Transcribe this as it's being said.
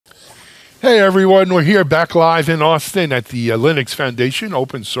Hey everyone, we're here back live in Austin at the Linux Foundation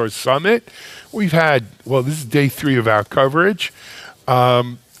Open Source Summit. We've had, well, this is day 3 of our coverage.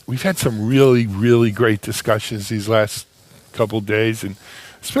 We've had some really, really great discussions these last couple days, and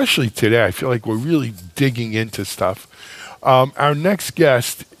especially today, I feel like we're really digging into stuff. Our next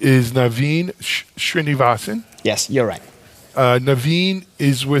guest is Naveen Srinivasan. Yes, you're right. Naveen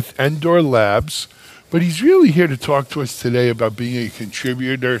is with Endor Labs, but he's really here to talk to us today about being a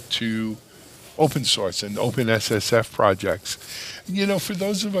contributor to open source and open SSF projects. You know, for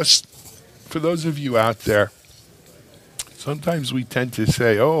those of you out there, sometimes we tend to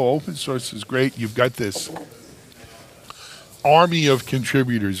say, oh, open source is great. You've got this army of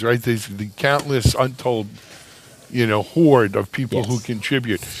contributors, right? There's the countless untold, horde of people who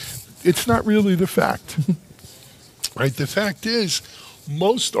contribute. It's not really the fact, right? The fact is,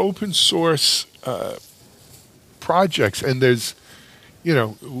 most open source projects, and there's,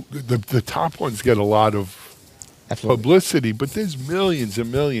 the top ones get a lot of publicity, but there's millions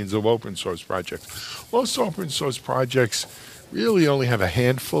and millions of open source projects. Most open source projects really only have a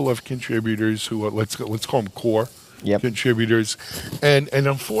handful of contributors who are, let's call them core contributors. And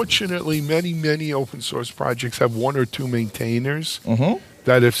unfortunately, many open source projects have 1 or 2 maintainers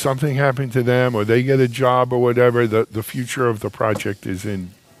that if something happened to them or they get a job or whatever, the future of the project is in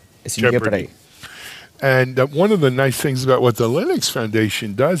jeopardy. And one of the nice things about what the Linux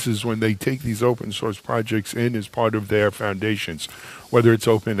Foundation does is when they take these open source projects in as part of their foundations, whether it's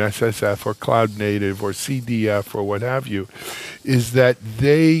OpenSSF or Cloud Native or CDF or what have you, is that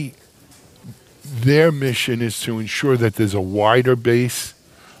their mission is to ensure that there's a wider base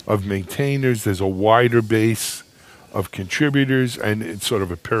of maintainers, there's a wider base of contributors, and it's sort of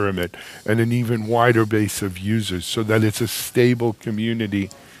a pyramid, and an even wider base of users so that it's a stable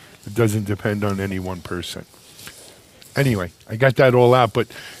community. It doesn't depend on any one person. Anyway, I got that all out, but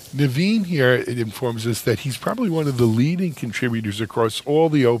Naveen here, it informs us that he's probably one of the leading contributors across all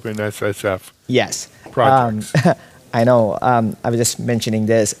the OpenSSF projects. I know. I was just mentioning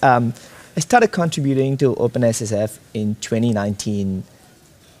this. I started contributing to OpenSSF in 2019,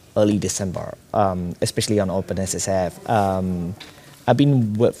 early December, especially on OpenSSF. I've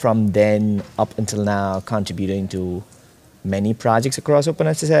been from then up until now contributing to many projects across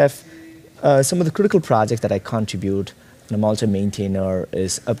OpenSSF. Some of the critical projects that I contribute, and I'm also a maintainer,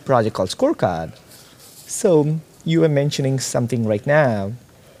 is a project called Scorecard. So you were mentioning something right now.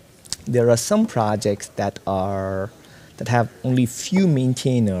 There are some projects that have only few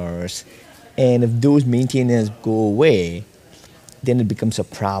maintainers, and if those maintainers go away, then it becomes a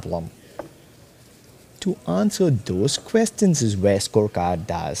problem. To answer those questions is where Scorecard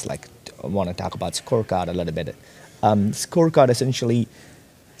does. Like, I want to talk about Scorecard a little bit. Scorecard essentially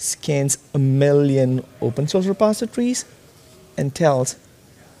scans 1 million open source repositories and tells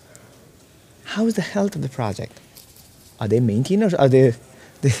how is the health of the project. Are they maintainers? Are they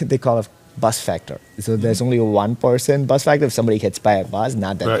call it bus factor. So there's only a 1% bus factor. If somebody gets by a bus,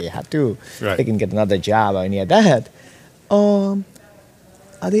 not that they have to, they can get another job or any of that. Are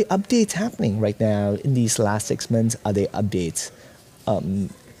there updates happening right now in these last 6 months? Are there updates?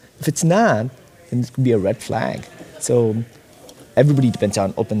 If it's not, then it could be a red flag. So everybody depends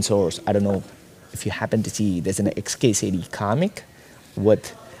on open source. I don't know if you happen to see, there's an XKCD comic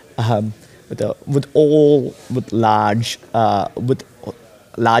with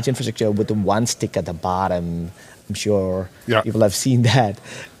large infrastructure with one stick at the bottom. I'm sure people have seen that.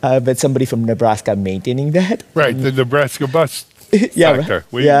 But somebody from Nebraska maintaining that. Right, the Nebraska bus factor.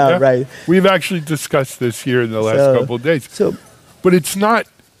 Right. We've actually discussed this here in the last couple of days. But it's not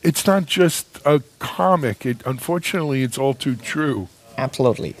just a comic. Unfortunately, it's all too true.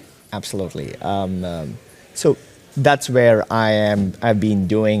 Absolutely. So that's where I've been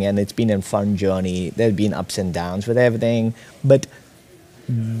doing, and it's been a fun journey. There's been ups and downs with everything, but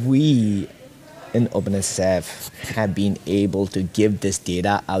we in OpenSSF have been able to give this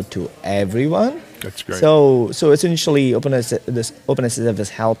data out to everyone. That's great. So essentially, OpenSSF is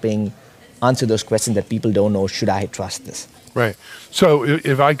helping answer those questions that people don't know. Should I trust this? Right. So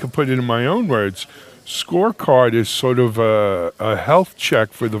if I could put it in my own words, Scorecard is sort of a health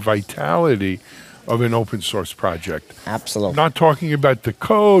check for the vitality of an open source project. Absolutely. Not talking about the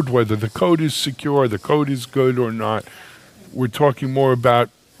code, whether the code is secure, the code is good or not. We're talking more about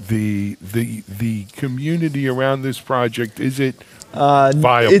the community around this project. Is it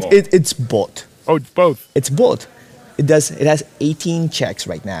viable? It's both. Oh, it's both. It's both. It has 18 checks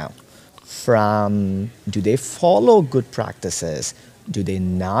right now. From do they follow good practices? Do they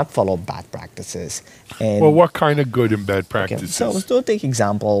not follow bad practices? And well, what kind of good and bad practices? Okay. So take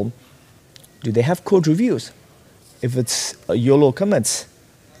example. Do they have code reviews? If it's YOLO commits,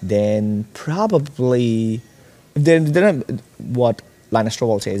 then probably then what Linus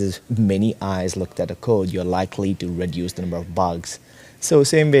Torvalds says is many eyes looked at a code, you're likely to reduce the number of bugs. So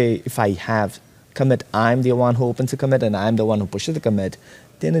same way, if I have commit, I'm the one who opens the commit and I'm the one who pushes the commit,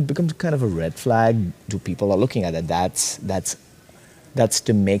 then it becomes kind of a red flag. Do people are looking at it? That's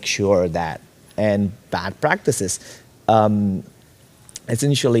to make sure that, and bad practices.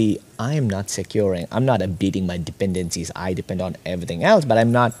 Essentially, I am not securing, I'm not updating my dependencies. I depend on everything else, but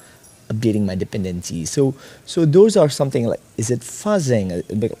I'm not updating my dependencies. So those are something like, is it fuzzing?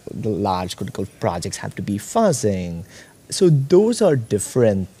 The large critical projects have to be fuzzing. So those are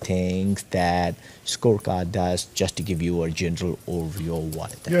different things that Scorecard does, just to give you a general overview of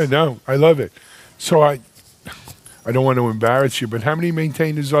what it does. Yeah, no, I love it. So I don't want to embarrass you, but how many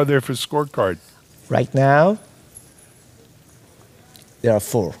maintainers are there for Scorecard? Right now, there are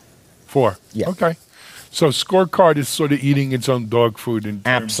 4. 4. Yeah. Okay. So Scorecard is sort of eating its own dog food in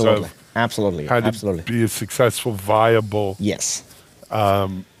terms of Absolutely. how to Absolutely. be a successful, viable Yes.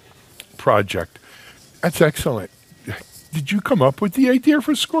 project. That's excellent. Did you come up with the idea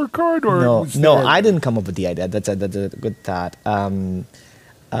for Scorecard, or No, I didn't come up with the idea. That's a good thought.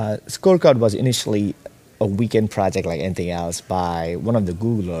 Scorecard was initially a weekend project like anything else by one of the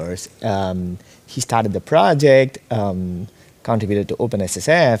Googlers. He started the project, contributed to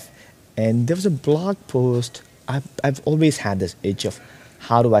OpenSSF, and there was a blog post. I've always had this itch of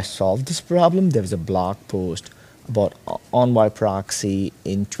how do I solve this problem. There was a blog post about Envoy proxy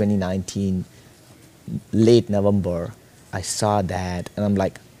in 2019, late November. I saw that and I'm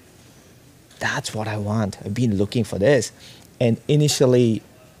like, that's what I want. I've been looking for this. And initially,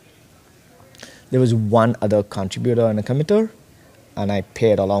 there was one other contributor and a committer, and I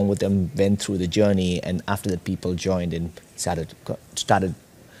paired along with them, went through the journey, and after that, people joined and started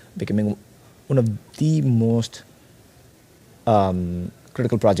becoming one of the most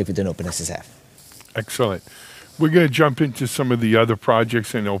critical projects within OpenSSF. Excellent. We're going to jump into some of the other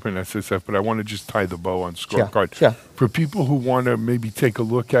projects in OpenSSF, but I want to just tie the bow on Scorecard. Sure. For people who want to maybe take a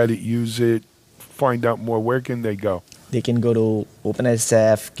look at it, use it, find out more, where can they go? They can go to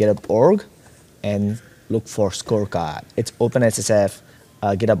OpenSSF GitHub.org and look for Scorecard. It's OpenSSF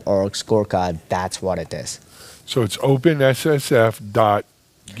GitHub.org Scorecard. That's what it is. So it's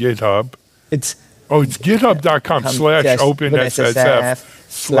openssf.github. It's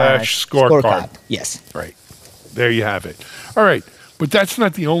github.com/openssf/scorecard. Yes. Right. There you have it. All right. But that's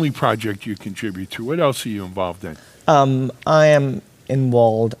not the only project you contribute to. What else are you involved in? I am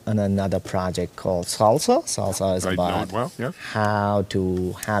involved in another project called Salsa. Salsa is I know about it well, yeah. how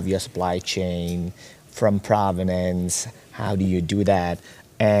to have your supply chain from provenance. How do you do that?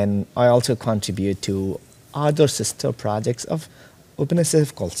 And I also contribute to other sister projects of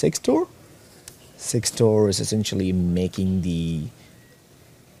OpenSSF called Sigstore. Sigstore is essentially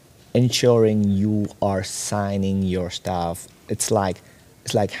ensuring you are signing your stuff. It's like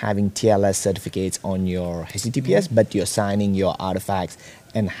having TLS certificates on your HTTPS, but you're signing your artifacts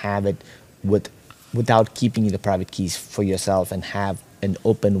and have it without keeping the private keys for yourself, and have an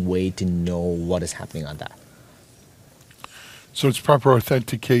open way to know what is happening on that. So it's proper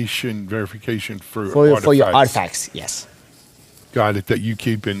authentication, verification for your artifacts, yes. Got it, that you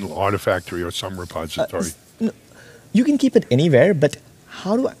keep in Artifactory or some repository. No, you can keep it anywhere, but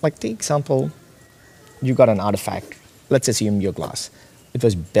how do I, take example, you got an artifact, let's assume your glass. It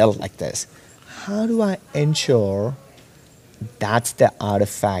was built like this. How do I ensure that's the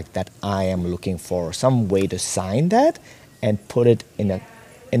artifact that I am looking for? Some way to sign that and put it in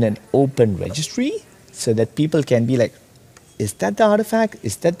an open registry so that people can be like, is that the artifact?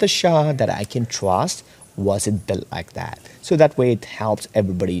 Is that the SHA that I can trust? Was it built like that? So that way it helps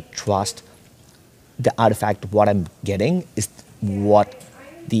everybody trust the artifact. What I'm getting is what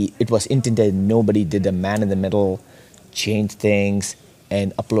it was intended. Nobody did a man in the middle, changed things,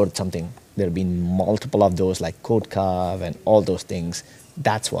 and uploaded something. There have been multiple of those, like CodeCarve and all those things.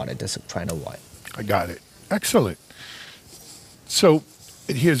 That's what it is trying to avoid. I got it. Excellent. So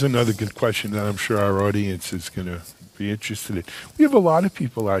here's another good question that I'm sure our audience is going to be interested in. We have a lot of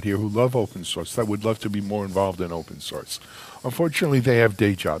people out here who love open source, that would love to be more involved in open source. Unfortunately, they have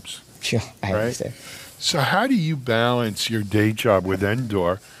day jobs. Sure, I understand. So how do you balance your day job with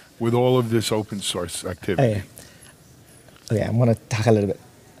Endor with all of this open source activity? Okay, I'm going to talk a little bit.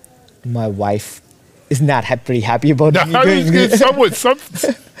 My wife is not pretty happy about me doing this.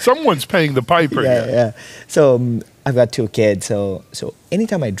 Someone's paying the piper here. Yeah. So I've got 2 kids. So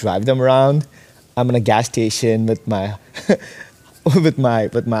anytime I drive them around, I'm in a gas station with my with my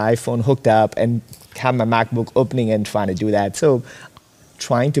iPhone hooked up and have my MacBook opening and trying to do that. So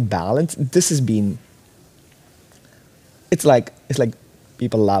trying to balance. This has been. It's like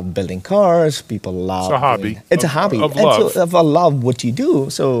People love building cars. People love. It's a hobby. It's a hobby, Of and love. so I love what you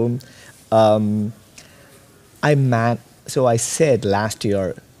do. So, So I said last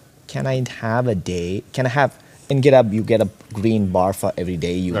year, can I have a day? Can I have in GitHub? You get a green bar for every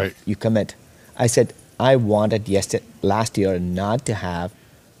day Right. you commit. I said I wanted last year not to have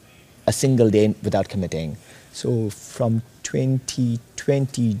a single day without committing. So from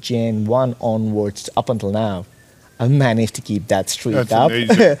 2020 Jan 1 onwards up until now, I've managed to keep that streak That's up.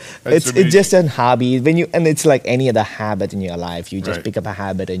 amazing. That's amazing. It's just a hobby and it's like any other habit in your life. You just Right. pick up a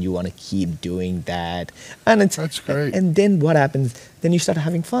habit and you want to keep doing that. And That's great. And then what happens? Then you start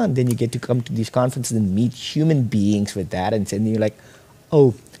having fun. Then you get to come to these conferences and meet human beings with that, and then you're like,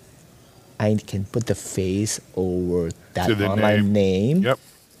 oh, I can put the face over that To the online name. Yep.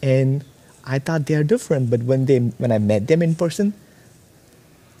 And I thought they're different, but when I met them in person,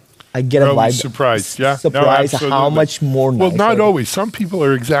 I get You're a always vibe. surprised. Yeah. No, Surprised how absolutely. much more. Well, not nicer. always. Some people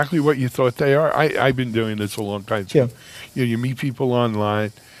are exactly what you thought they are. I've been doing this a long time. Sure. You meet people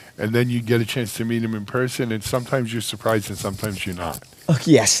online, and then you get a chance to meet them in person, and sometimes you're surprised, and sometimes you're not.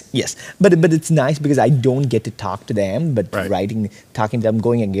 Okay, yes, but it's nice because I don't get to talk to them, but Right. talking to them,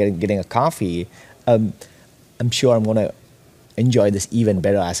 going and getting a coffee. I'm sure I'm gonna enjoy this even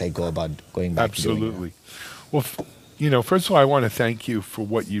better as I go about going back. To doing it. Absolutely. Well, first of all, I want to thank you for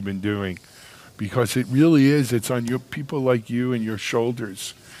what you've been doing, because it really is. It's on your people like you and your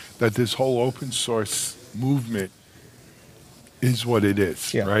shoulders that this whole open source movement is what it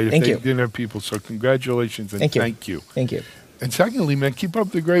is, Yeah. right? Thank if they you. didn't have people, so congratulations and Thank you. thank you. Thank you. And secondly, man, keep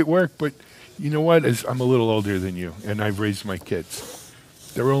up the great work. But you know what? As I'm a little older than you, and I've raised my kids.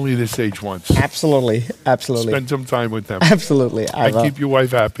 They're only this age once. Absolutely. Spend some time with them. Absolutely. I And will. keep your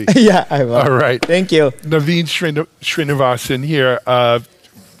wife happy. Yeah, I will. All right. Thank you. Naveen Srinivasan here, the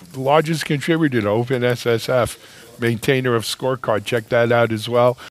largest contributor to OpenSSF, maintainer of Scorecard. Check that out as well.